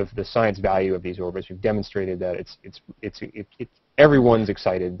because of the science value of these orbits, we've demonstrated that everyone's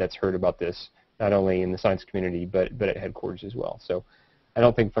excited that's heard about this, not only in the science community but at headquarters as well. So I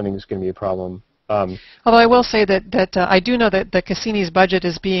don't think funding is going to be a problem. Although I will say that I do know that the Cassini's budget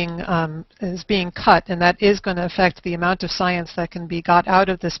is being cut, and that is going to affect the amount of science that can be got out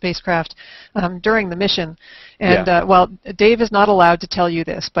of the spacecraft during the mission. And well, Dave is not allowed to tell you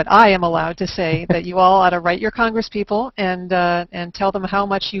this, but I am allowed to say that you all ought to write your congresspeople and tell them how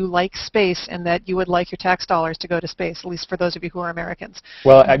much you like space and that you would like your tax dollars to go to space, at least for those of you who are Americans.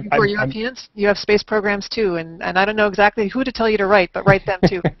 Well, for Europeans, you have space programs too, and I don't know exactly who to tell you to write, but write them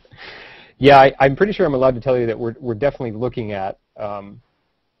too. Yeah, I'm pretty sure I'm allowed to tell you that we're definitely looking at,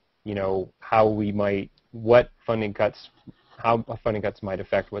 you know, how we might, how funding cuts might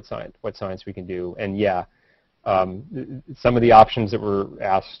affect what science we can do. And yeah, some of the options that were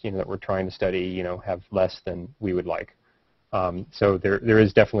asked, you know, that we're trying to study, you know, have less than we would like. So there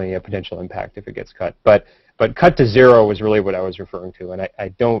is definitely a potential impact if it gets cut. But cut to zero was really what I was referring to, and I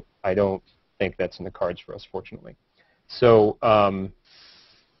don't think that's in the cards for us, fortunately. So.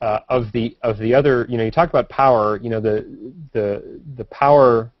 Of the other, you know, you talk about power. You know, the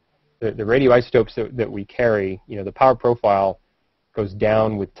power, the radioisotopes that we carry. You know, the power profile goes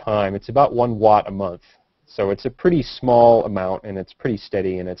down with time. It's about 1 watt a month, so it's a pretty small amount, and it's pretty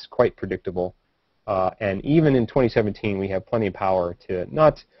steady, and it's quite predictable. And even in 2017, we have plenty of power to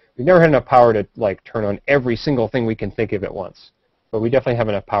not. We've never had enough power to like turn on every single thing we can think of at once. But we definitely have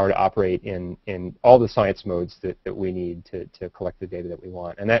enough power to operate in all the science modes that we need to collect the data that we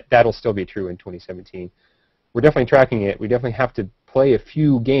want. And that'll still be true in 2017. We're definitely tracking it. We definitely have to play a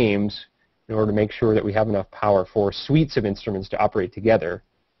few games in order to make sure that we have enough power for suites of instruments to operate together.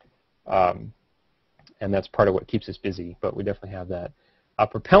 And that's part of what keeps us busy, but we definitely have that.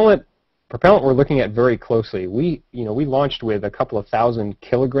 Propellant we're looking at very closely. We launched with a couple of thousand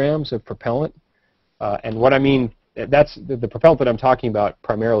kilograms of propellant. And what I mean, that's the propellant that I'm talking about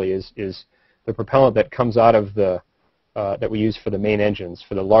primarily is the propellant that comes out of that we use for the main engines,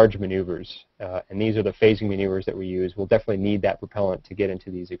 for the large maneuvers. And these are the phasing maneuvers that we use. We'll definitely need that propellant to get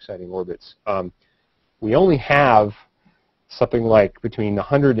into these exciting orbits. We only have something like between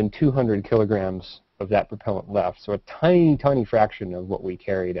 100 and 200 kilograms of that propellant left, so a tiny, tiny fraction of what we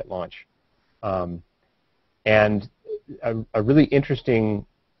carried at launch. And a really interesting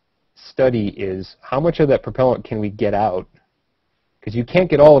study is how much of that propellant can we get out, because you can't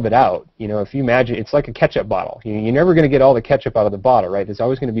get all of it out. You know, if you imagine, it's like a ketchup bottle. You're never going to get all the ketchup out of the bottle, right? There's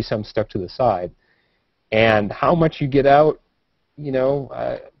always going to be some stuck to the side. And how much you get out, you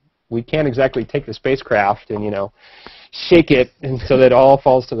know, we can't exactly take the spacecraft and, you know, shake it and so that it all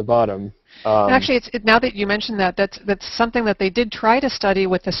falls to the bottom. Actually, now that you mention that, that's something that they did try to study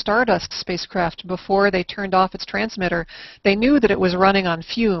with the Stardust spacecraft before they turned off its transmitter. They knew that it was running on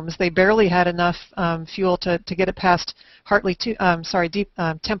fumes. They barely had enough fuel to get it past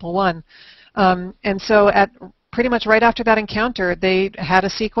Temple 1. And so at pretty much right after that encounter, they had a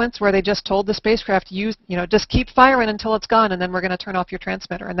sequence where they just told the spacecraft, just keep firing until it's gone, and then we're going to turn off your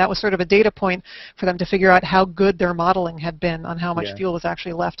transmitter. And that was sort of a data point for them to figure out how good their modeling had been on how much fuel was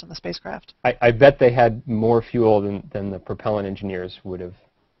actually left in the spacecraft. I bet they had more fuel than the propellant engineers would have,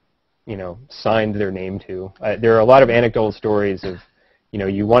 you know, signed their name to. There are a lot of anecdotal stories of, you know,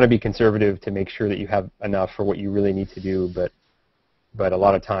 you want to be conservative to make sure that you have enough for what you really need to do, but a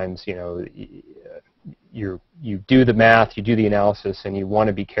lot of times, you know, you do the math, you do the analysis, and you want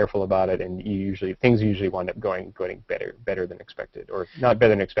to be careful about it, and things usually wind up going better than expected, or not better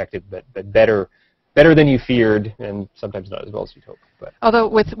than expected, but better than you feared, and sometimes not as well as you'd hoped. But although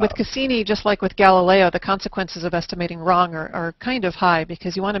with Cassini, just like with Galileo, the consequences of estimating wrong are kind of high,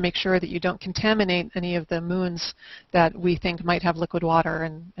 because you want to make sure that you don't contaminate any of the moons that we think might have liquid water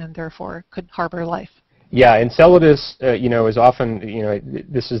and therefore could harbor life. Yeah, Enceladus, you know, is often, you know,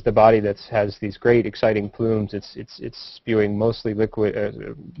 this is the body that has these great, exciting plumes. It's spewing mostly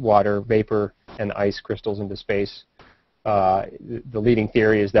liquid water, vapor, and ice crystals into space. The leading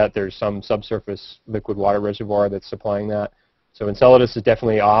theory is that there's some subsurface liquid water reservoir that's supplying that. So Enceladus is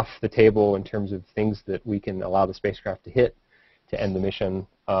definitely off the table in terms of things that we can allow the spacecraft to hit to end the mission.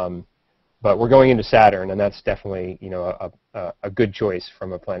 But we're going into Saturn, and that's definitely, you know, a good choice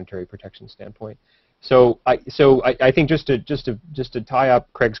from a planetary protection standpoint. So I think just to tie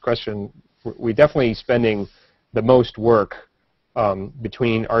up Craig's question, we're definitely spending the most work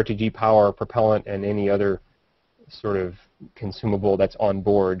between RTG power, propellant, and any other sort of consumable that's on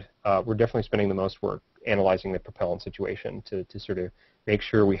board. We're definitely spending the most work analyzing the propellant situation to sort of make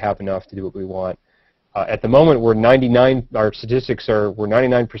sure we have enough to do what we want. At the moment, our statistics are we're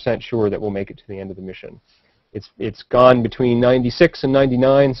 99% sure that we'll make it to the end of the mission. It's gone between 96 and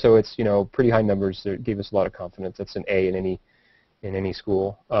 99, so it's, you know, pretty high numbers that give us a lot of confidence. That's an A in any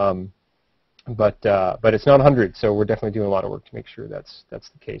school, but it's not 100, so we're definitely doing a lot of work to make sure that's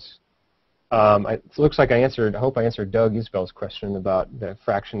the case. It looks like I hope I answered Doug Isbell's question about the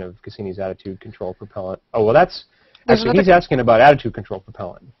fraction of Cassini's attitude control propellant. Oh, well, actually, he's asking about attitude control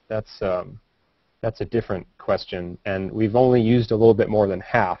propellant. That's a different question, and we've only used a little bit more than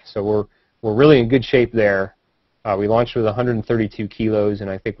half, so we're really in good shape there. We launched with 132 kilos, and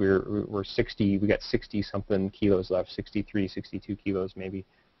I think we're 60. We got 60 something kilos left, 63, 62 kilos maybe.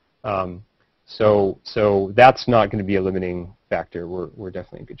 So that's not going to be a limiting factor. We're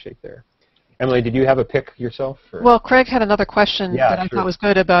definitely in good shape there. Emily, did you have a pick yourself? Or? Well, Craig had another question that I thought was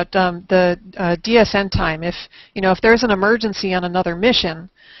good about the DSN time. If there's an emergency on another mission,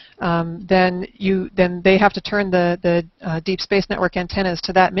 then they have to turn the Deep Space Network antennas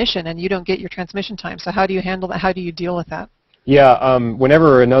to that mission, and you don't get your transmission time. So how do you handle that? How do you deal with that? Yeah,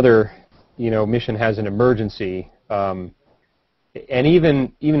 whenever another mission has an emergency, and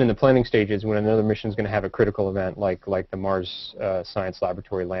even in the planning stages, when another mission is going to have a critical event like the Mars Science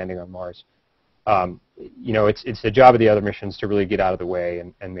Laboratory landing on Mars, it's the job of the other missions to really get out of the way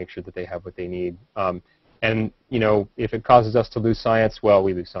and make sure that they have what they need. And if it causes us to lose science, well,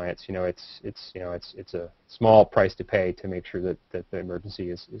 we lose science. It's a small price to pay to make sure that the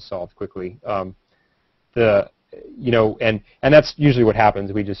emergency is solved quickly. And that's usually what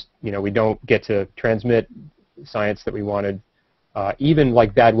happens. We just we don't get to transmit science that we wanted. Even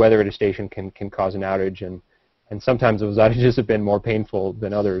like bad weather at a station can cause an outage, and sometimes those outages have been more painful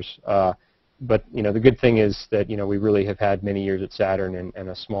than others. But the good thing is that we really have had many years at Saturn and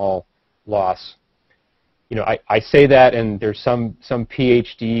a small loss. I say that, and there's some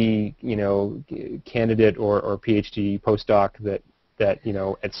PhD candidate or PhD postdoc that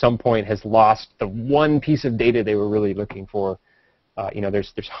at some point has lost the one piece of data they were really looking for.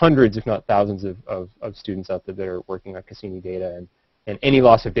 There's hundreds, if not thousands, of students out there that are working on Cassini data, and any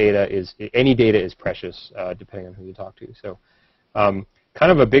loss of data is precious, depending on who you talk to. So, kind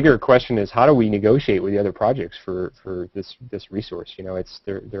of a bigger question is, how do we negotiate with the other projects for this resource?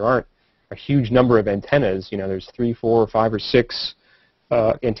 There aren't a huge number of antennas. There's 3, 4, 5, or 6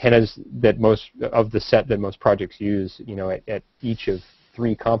 antennas that most of the set that most projects use. At each of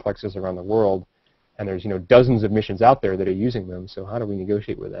 3 complexes around the world. And there's dozens of missions out there that are using them. So how do we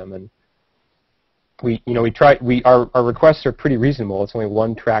negotiate with them? And our requests are pretty reasonable. It's only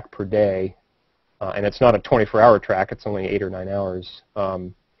 1 track per day, and it's not a 24-hour track. It's only 8 or 9 hours.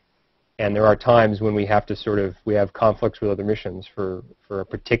 And there are times when we have conflicts with other missions for a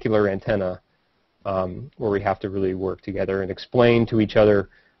particular antenna, where we have to really work together and explain to each other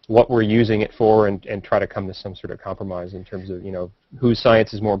what we're using it for, and try to come to some sort of compromise in terms of whose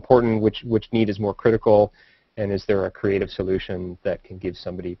science is more important, which need is more critical, and is there a creative solution that can give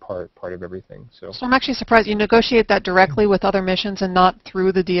somebody part of everything. So I'm actually surprised you negotiate that directly with other missions and not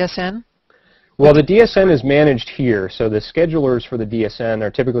through the DSN. Well, the DSN is managed here, so the schedulers for the DSN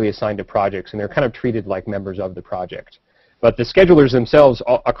are typically assigned to projects, and they're kind of treated like members of the project. But the schedulers themselves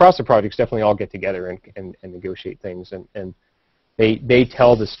across the projects definitely all get together and negotiate things, and they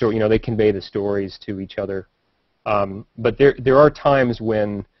tell the story, they convey the stories to each other. But there are times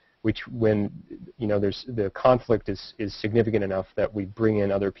when there's the conflict is significant enough that we bring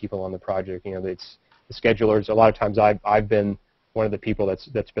in other people on the project. It's the schedulers. A lot of times I've been one of the people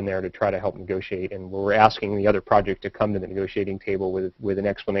that's been there to try to help negotiate, and we're asking the other project to come to the negotiating table with an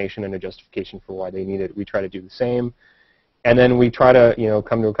explanation and a justification for why they need it. We try to do the same, and then we try to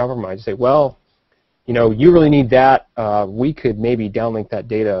come to a compromise and say, well, you really need that. We could maybe downlink that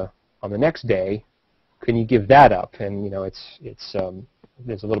data on the next day. Can you give that up? And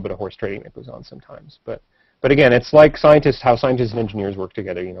there's a little bit of horse trading that goes on sometimes. But again, it's like how scientists and engineers work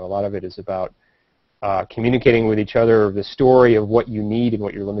together. A lot of it is about communicating with each other the story of what you need and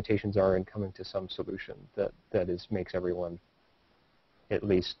what your limitations are, and coming to some solution that makes everyone at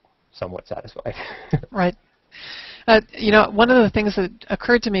least somewhat satisfied. Right. One of the things that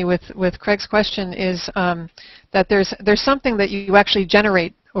occurred to me with Craig's question is that there's something that you actually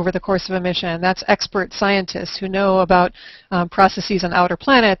generate over the course of a mission, and that's expert scientists who know about processes on outer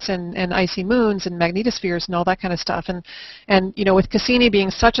planets and icy moons and magnetospheres and all that kind of stuff. And with Cassini being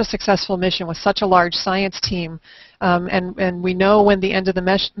such a successful mission with such a large science team, and we know when the end of the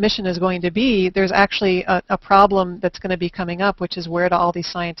mission is going to be, there's actually a problem that's going to be coming up, which is where do all these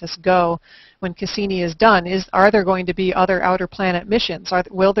scientists go when Cassini is done? Are there going to be other outer planet missions?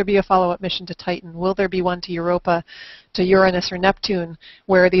 Will there be a follow-up mission to Titan? Will there be one to Europa, to Uranus or Neptune,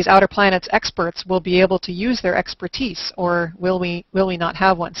 where these outer planets experts will be able to use their expertise, or will we not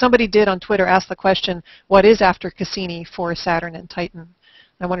have one? Somebody did on Twitter ask the question, what is after Cassini for Saturn and Titan?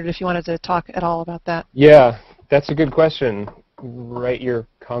 I wondered if you wanted to talk at all about that. Yeah, that's a good question. Write your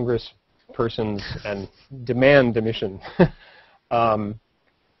congresspersons and demand a mission.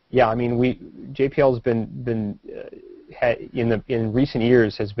 Yeah, I mean, JPL's been in recent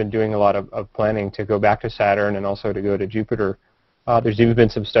years has been doing a lot of planning to go back to Saturn and also to go to Jupiter. There's even been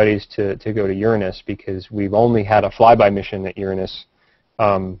some studies to go to Uranus, because we've only had a flyby mission at Uranus,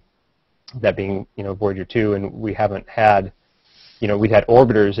 that being Voyager 2, and we haven't had we'd had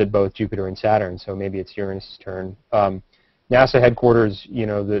orbiters at both Jupiter and Saturn, so maybe it's Uranus' turn. NASA headquarters,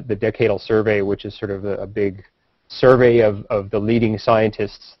 the decadal survey, which is sort of a big survey of the leading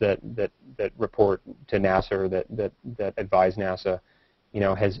scientists that report to NASA, or that advise NASA,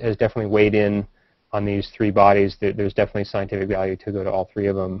 has definitely weighed in on these three bodies. There's definitely scientific value to go to all three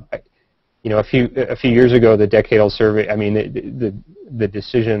of them. A few years ago, the decadal survey, I mean, the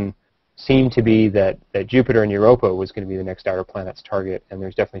decision seemed to be that Jupiter and Europa was going to be the next outer planet's target, and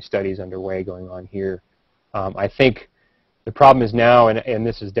there's definitely studies underway going on here. I think the problem is now, and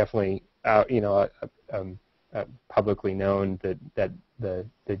this is definitely publicly known, that the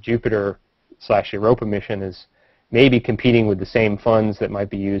Jupiter/Europa mission is maybe competing with the same funds that might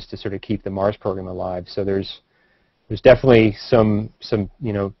be used to sort of keep the Mars program alive. So there's definitely some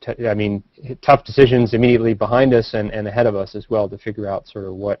tough decisions immediately behind us and ahead of us as well, to figure out sort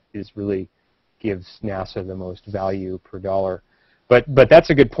of what really gives NASA the most value per dollar. But that's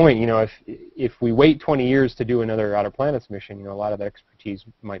a good point. If we wait 20 years to do another Outer Planets mission, a lot of that expertise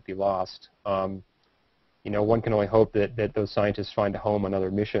might be lost. One can only hope that those scientists find a home on other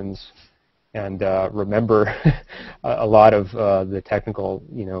missions and remember a lot of the technical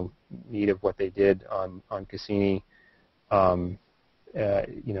need of what they did on Cassini. When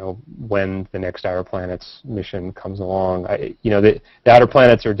the next Outer Planets mission comes along, the Outer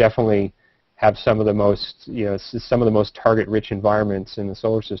Planets are definitely have some of the most target-rich environments in the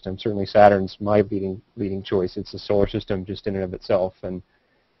solar system. Certainly, Saturn's my leading choice. It's a solar system just in and of itself, and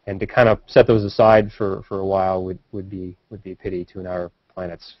to kind of set those aside for a while would be a pity to an Outer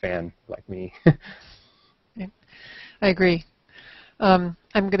Planets fan like me. I agree. I'm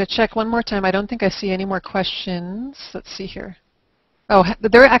going to check one more time. I don't think I see any more questions. Let's see here. Oh,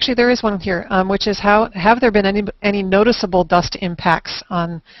 there is one here, which is have there been any noticeable dust impacts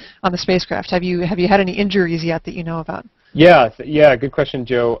on the spacecraft? Have you had any injuries yet that you know about? Yeah, good question,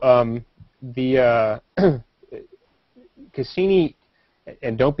 Joe. The Cassini,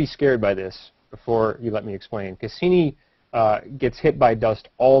 and don't be scared by this before you let me explain. Cassini gets hit by dust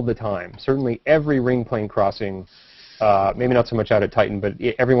all the time. Certainly every ring plane crossing, maybe not so much out at Titan, but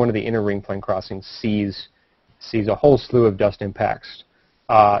every one of the inner ring plane crossings sees a whole slew of dust impacts.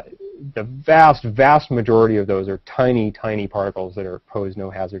 The vast majority of those are tiny particles that pose no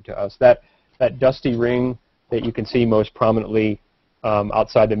hazard to us. That dusty ring that you can see most prominently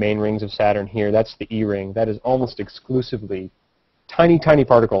outside the main rings of Saturn here, that's the E ring. That is almost exclusively tiny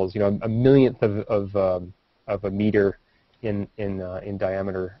particles, a millionth of a meter in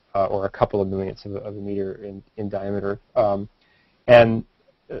diameter, or a couple of millionths of a meter in diameter. And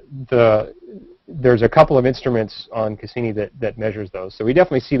there's a couple of instruments on Cassini that measures those. So we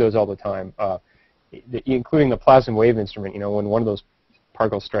definitely see those all the time, including the plasma wave instrument. When one of those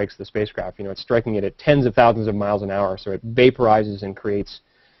particles strikes the spacecraft, it's striking it at tens of thousands of miles an hour, so it vaporizes and creates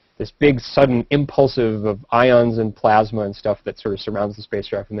this big sudden impulsive of ions and plasma and stuff that sort of surrounds the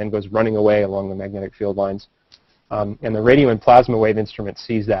spacecraft and then goes running away along the magnetic field lines. And the radio and plasma wave instrument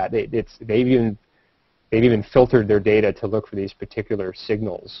sees that. They've even filtered their data to look for these particular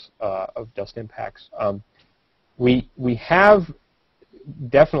signals of dust impacts. We have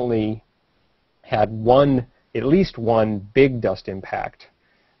definitely had at least one big dust impact,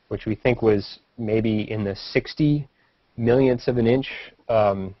 which we think was maybe in the 60 millionths of an inch.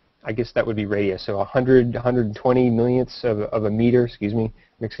 I guess that would be radius, so 120 millionths of a meter,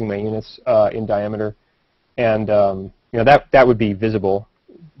 mixing my units, in diameter. And that would be visible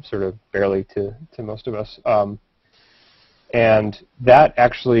sort of barely to most of us. And that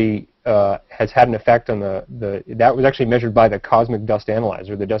actually has had an effect on that was actually measured by the Cosmic Dust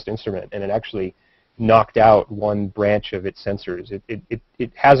Analyzer, the dust instrument, and it actually knocked out one branch of its sensors.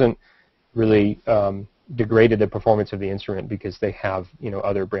 It hasn't really degraded the performance of the instrument because they have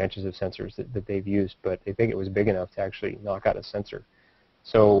other branches of sensors that they've used, but they think it was big enough to actually knock out a sensor.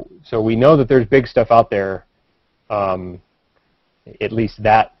 So we know that there's big stuff out there, at least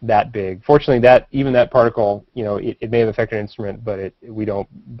that big. Fortunately, even that particle, it may have affected an instrument, but we don't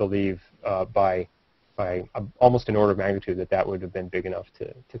believe by almost an order of magnitude that would have been big enough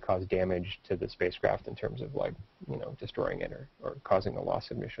to cause damage to the spacecraft in terms of destroying it or causing a loss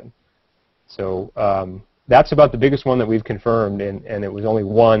of mission. So that's about the biggest one that we've confirmed, and it was only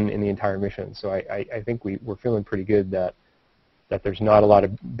one in the entire mission. So I think we're feeling pretty good that there's not a lot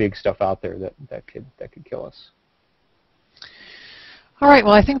of big stuff out there that could kill us. All right,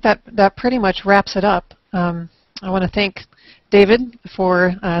 well, I think that pretty much wraps it up. I want to thank David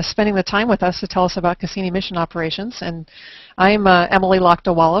for spending the time with us to tell us about Cassini mission operations. And I'm Emily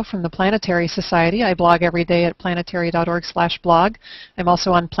Lakdawalla from the Planetary Society. I blog every day at planetary.org/blog. I'm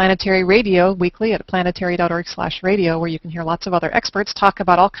also on Planetary Radio weekly at planetary.org/radio, where you can hear lots of other experts talk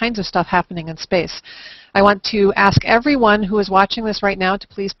about all kinds of stuff happening in space. I want to ask everyone who is watching this right now to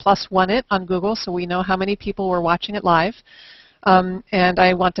please +1 it on Google so we know how many people were watching it live. And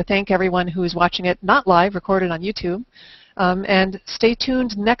I want to thank everyone who is watching it not live, recorded on YouTube. And stay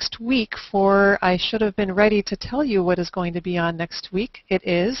tuned next week for, I should have been ready to tell you what is going to be on next week. It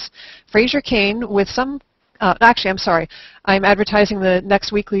is Fraser Cain with some, actually I'm sorry, I'm advertising the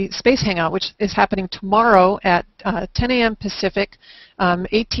next weekly Space Hangout, which is happening tomorrow at 10 a.m. Pacific,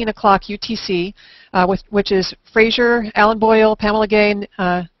 18 o'clock UTC, which is Fraser, Alan Boyle, Pamela Gay,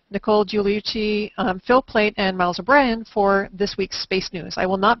 Nicole Giuliucci, Phil Plait, and Miles O'Brien for this week's Space News. I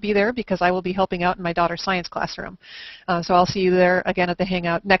will not be there because I will be helping out in my daughter's science classroom. So I'll see you there again at the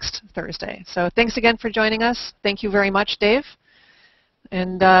Hangout next Thursday. So thanks again for joining us. Thank you very much, Dave.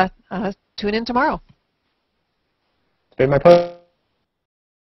 And tune in tomorrow. It's been my pleasure.